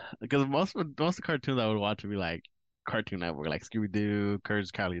 because most of the cartoons I would watch would be like Cartoon Network, like Scooby Doo, Courage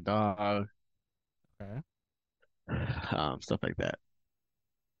the Cowardly Dog, Okay. stuff like that.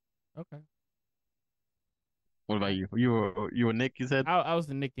 Okay. What All about right. you? You were Nick, you said? I was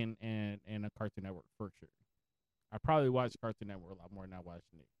the Nick and a Cartoon Network for sure. I probably watch Cartoon Network a lot more than I watch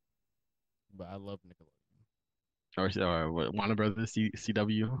Nick, but I love Nickelodeon. Or what, Warner Brothers,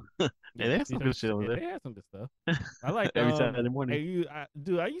 CW. Hey, Yeah, they have see, some good shit over they had some good stuff. I like there every Saturday morning.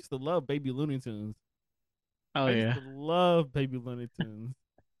 dude, I used to love Baby Looney Tunes. Oh I used yeah. to love Baby Looney Tunes.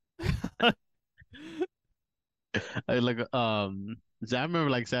 I like so I remember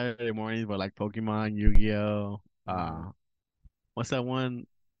like Saturday mornings, but like Pokemon, Yu-Gi-Oh. Mhm. What's that one?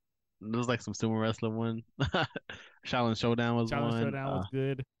 There was like some sumo wrestler one. Shaolin Showdown was Challenge one. Showdown was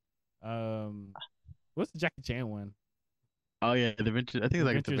good. Um, what's the Jackie Chan one? Oh yeah, the Adventure. I think it's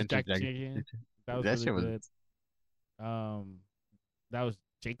like it's Adventures Adventure Jackie Dragon. Chan. That was That really shit was. good. Um, that was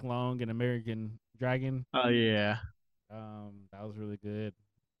Jake Long and American Dragon. Oh yeah, That was really good.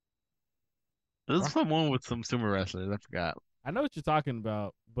 there's Rock. some one with some sumo wrestlers. I forgot. I know what you're talking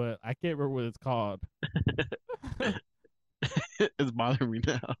about, but I can't remember what it's called. It's bothering me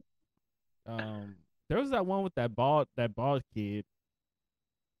now. um, there was that one with that bald kid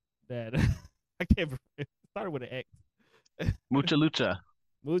that I can't remember. It started with an X. Mucha Lucha.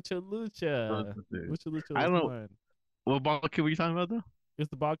 Mucha Those Lucha. are the- Mucha Lucha I was don't know fun. what ball kid were you talking about though. It was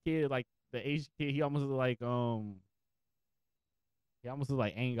the bald kid, like the Asian kid. He almost looked like he almost looked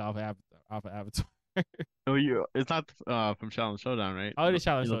like Aang off of Avatar. Oh, you. It's not from Shaolin Showdown, right? Oh, it is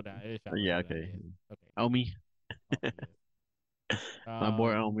Shaolin You know. Showdown. It is Shaolin Yeah. Showdown. Okay. Yes. Okay. Omi, Oh, yes. my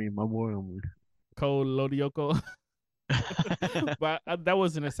boy Omi, my boy Omi. Cole Lodioko. But that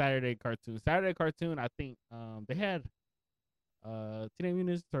wasn't a Saturday cartoon. Saturday cartoon, I think they had Teenage Mutant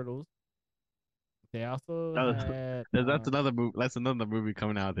Ninja Turtles. They also Oh, had that's another movie. That's another movie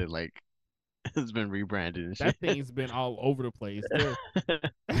coming out that like has been rebranded and that shit. thing's been all over the place.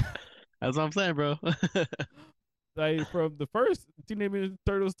 That's what I'm saying, bro. Like from the first Teenage Mutant Ninja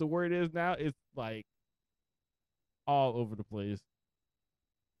Turtles to where it is now, it's like all over the place.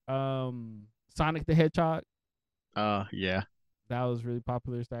 Sonic the Hedgehog, Yeah. that was really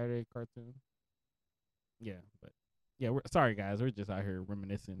popular Saturday cartoon. Yeah, but yeah, we're sorry guys, we're just out here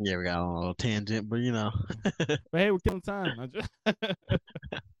reminiscing. Yeah, we got a little tangent, but you know. But hey, we're killing time.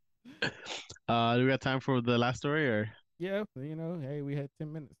 Do we got time for the last story or? Yeah, hey, we had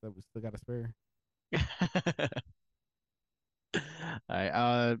 10 minutes that we still got to spare. All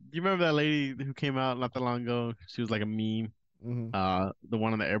right. You remember that lady who came out not that long ago? She was like a meme. Mm-hmm. The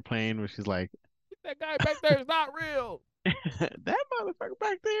one on the airplane where she's like, That guy back there is not real. "That motherfucker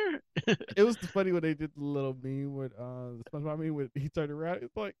back there." It was funny when they did the little meme with the SpongeBob meme when he turned around.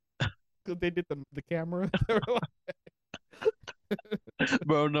 It's like because they did the camera. They were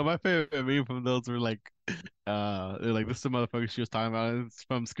Bro, no, my favorite meme from those were like, they're like, this is the motherfucker she was talking about. It's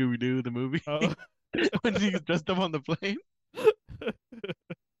from Scooby Doo, the movie, like, when she's dressed up on the plane.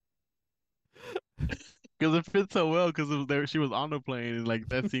 Because it fits so well because there she was on the plane and like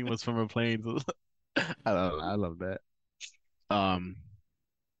that scene was from a plane. So I don't know, I love that. Um,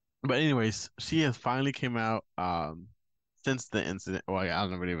 but anyways, she has finally came out since the incident. Well, I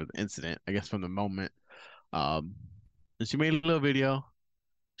don't know if it was an incident. I guess from the moment. Um, and she made a little video.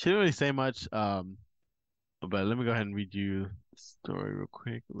 She didn't really say much. But let me go ahead and read you the story real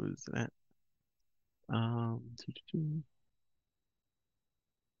quick. What was that?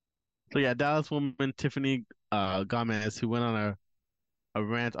 So yeah, Dallas woman Tiffany Gomez, who went on a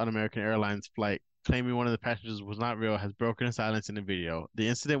rant on American Airlines flight, claiming one of the passengers was not real, has broken silence in the video. The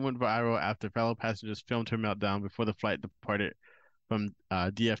incident went viral after fellow passengers filmed her meltdown before the flight departed from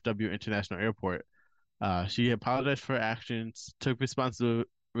DFW International Airport. She apologized for her actions, took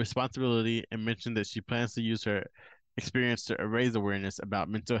responsibility, and mentioned that she plans to use her experience to raise awareness about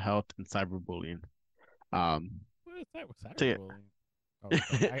mental health and cyberbullying. Um, what is that? Was so yeah, cyberbullying? Oh,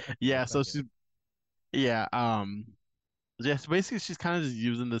 okay. I yeah. guess I So get it. yeah. Yes. Basically, she's kind of just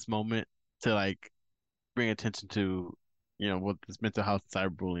using this moment to like bring attention to, what this mental health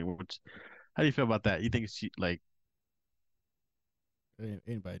cyberbullying. Which, how do you feel about that? You think she like?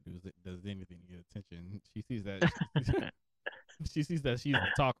 Anybody does anything to get attention. She sees that. She sees that she's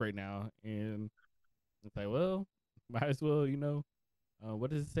the talk right now, and it's like, well, might as well,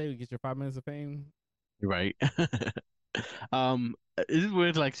 what does it say? Get your 5 minutes of fame. Right. It's just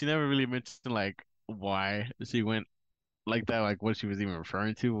weird, like she never really mentioned like why she went like that, like what she was even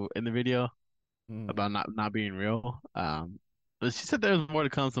referring to in the video Mm, about not being real. But she said there was more to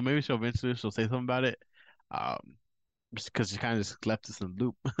come, so maybe she'll say something about it. Um, just because she kind of just left us in the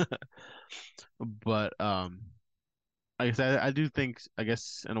loop. But like I said, I do think, I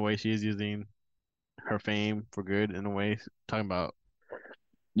guess in a way she is using her fame for good in a way, talking about,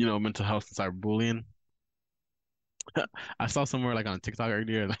 mental health and cyberbullying. I saw somewhere like on TikTok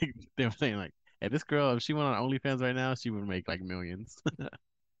earlier, like they were saying like, hey, this girl, if she went on OnlyFans right now, she would make like millions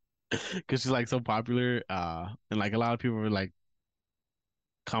because she's like so popular. And like a lot of people were like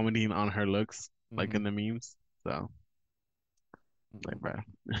commenting on her looks, like mm-hmm, in the memes. So like, mm-mm. bro,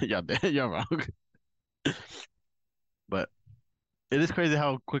 y'all dead, y'all wrong. But it is crazy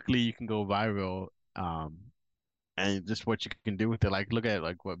how quickly you can go viral. And just what you can do with it. Like look at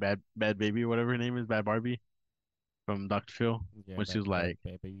like what Bad Baby or whatever her name is, Bad Barbie from Dr. Phil, Yeah, when she bad, was bad, like,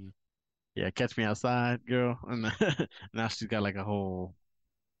 bad baby. yeah, catch me outside, girl. And now she's got like a whole,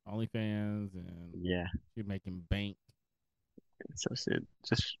 OnlyFans, and yeah. she's making bank. So shit,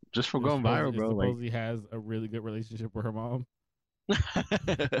 just for It going viral, supposedly, it bro. Like, supposedly has a really good relationship with her mom.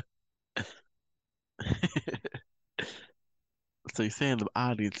 so you're saying the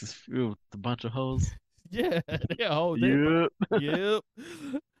audience is filled with a bunch of hoes? Yeah, they Yep. yep.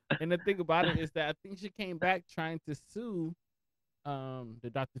 And the thing about it is that I think she came back trying to sue the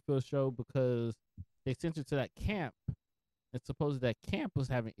Dr. Phil show because they sent her to that camp. And supposedly that camp was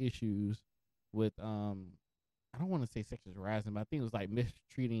having issues with I don't want to say sexual harassment, but I think it was like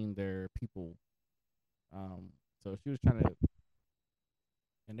mistreating their people. Um, so she was trying to,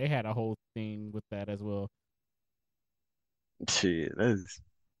 and they had a whole thing with that as well. Shit,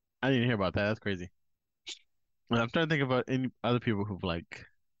 I didn't hear about that. That's crazy. I'm trying to think about any other people who've like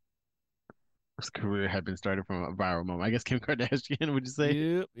whose career had been started from a viral moment. I guess Kim Kardashian, would you say?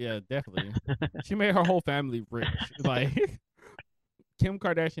 Yep, yeah, definitely. She made her whole family rich. Like Kim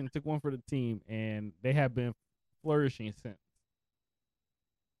Kardashian took one for the team, and they have been flourishing since.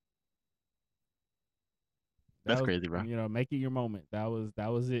 That That's was, crazy, bro. make it your moment. That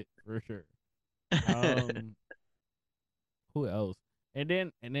was it for sure. Um, who else? And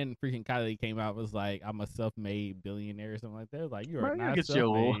then freaking Kylie came out, was like, I'm a self-made billionaire or something like that. Like, you are Bro, you not get your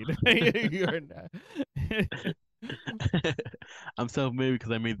self-made. You are not. I'm self-made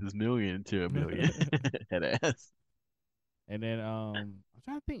because I made this million to a billion. Head ass. And then I'm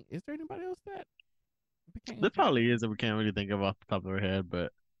trying to think, is there anybody else that became There famous? probably is that we can't really think of off the top of our head,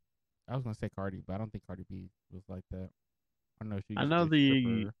 but I was gonna say Cardi, but I don't think Cardi B was like that. I know she I used to know be a the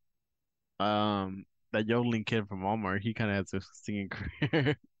stripper. that yodeling kid from Walmart, he kind of has a singing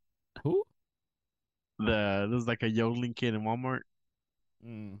career. Who? There's like a yodeling kid in Walmart.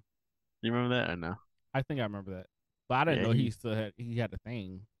 Mm, You remember that or no? I think I remember that, but I didn't Yeah, know he had a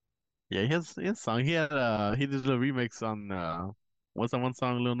thing. he has a song. He did a remix on what's that one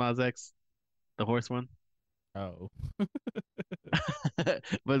song, Lil Nas X, the horse one. Oh,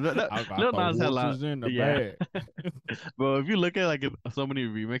 But I got Lil the Nas had a lot. horses in the Yeah. bag. But if you look at like so many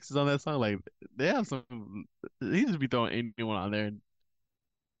remixes on that song, like they have some, he just be throwing anyone on there.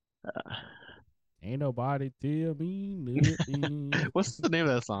 Uh, Ain't nobody tell me nothing. what's the name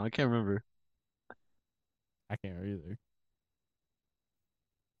of that song? I can't remember. I can't either.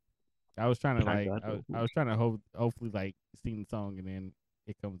 I was trying to I like, got I, no I was trying to hopefully like sing the song and then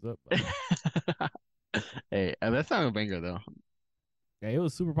it comes up. But Hey, that sounded a banger though. yeah, it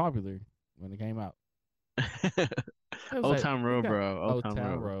was super popular when it came out. It was Old like Town they Road, got bro. Old Old Town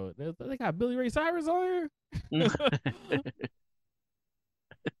Town Road. Road. They got Billy Ray Cyrus on here.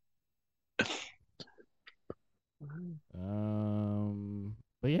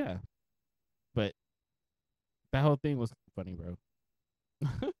 But yeah, but that whole thing was funny, bro.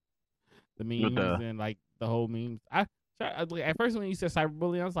 The With memes the and like the whole memes. Like, at first when you said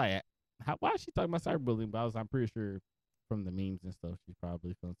cyberbullying, I was like, why is she talking about cyberbullying? But I'm pretty sure from the memes and stuff, she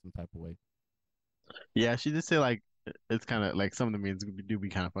probably felt some type of way. Yeah, she did say like it's kind of like some of the memes do be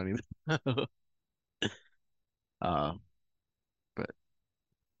kind of funny. Uh, but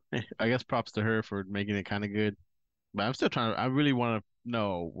I guess props to her for making it kind of good. But I'm still trying to. I really want to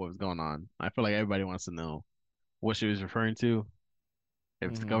know what was going on. I feel like everybody wants to know what she was referring to.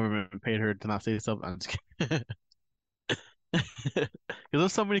 If the Mm-hmm. government paid her to not say something, I'm just kidding. Because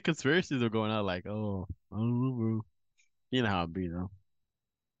there's so many conspiracies are going out. Like, oh, I don't know, bro. You know how it be, though.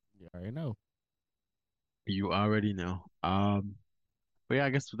 You already know. You already know. But yeah, I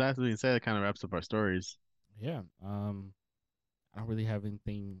guess with that being said, it kind of wraps up our stories. Yeah. I don't really have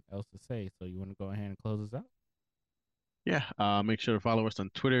anything else to say. So you want to go ahead and close us out? Yeah. Make sure to follow us on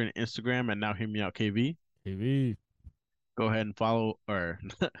Twitter and Instagram, and now hear me out, KV. TV, Go ahead and follow or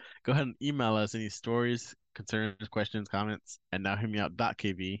go ahead and email us any stories, concerns, questions, comments, and now hear me out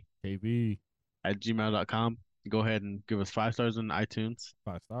 .kv TV, at gmail.com. Go ahead and give us 5 stars on iTunes.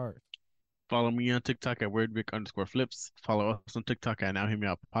 5 stars. Follow me on TikTok at weirdvic_flips. Follow us on TikTok at Now Hear Me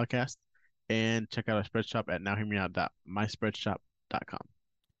Out Podcast. And check out our spread shop at nowhearmeout.myspreadshop.com.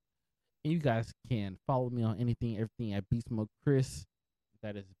 And you guys can follow me on anything, everything at Beast Mode Chris.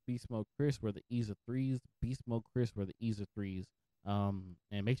 That is Beast Mode Chris, where the E's are threes. Beast Mode Chris, where the E's are threes. And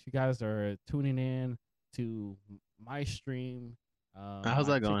make sure you guys are tuning in to my stream, How's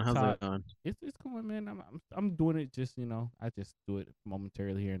my that going? How's TikTok. that going? It's going, man. I'm doing it just I just do it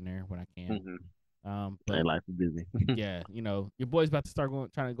momentarily here and there when I can. Hey, But life is busy. yeah, your boy's about to start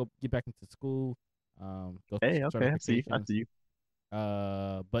trying to go get back into school. Go through Hey, some okay, I see you. I certifications. see you.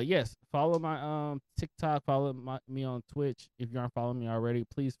 But yes, follow my TikTok, follow me on Twitch. If you aren't following me already,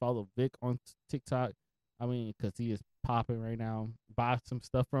 please follow Vic on TikTok. I mean, because he is popping right now. Buy some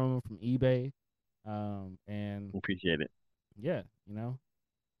stuff from him from eBay. And Appreciate it. yeah,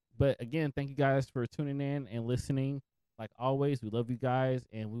 But again, thank you guys for tuning in and listening. Like always, we love you guys,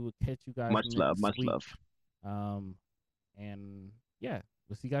 and we will catch you guys Much love, next much week. love. And yeah,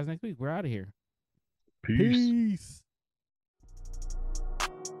 we'll see you guys next week. We're out of here. Peace. Peace.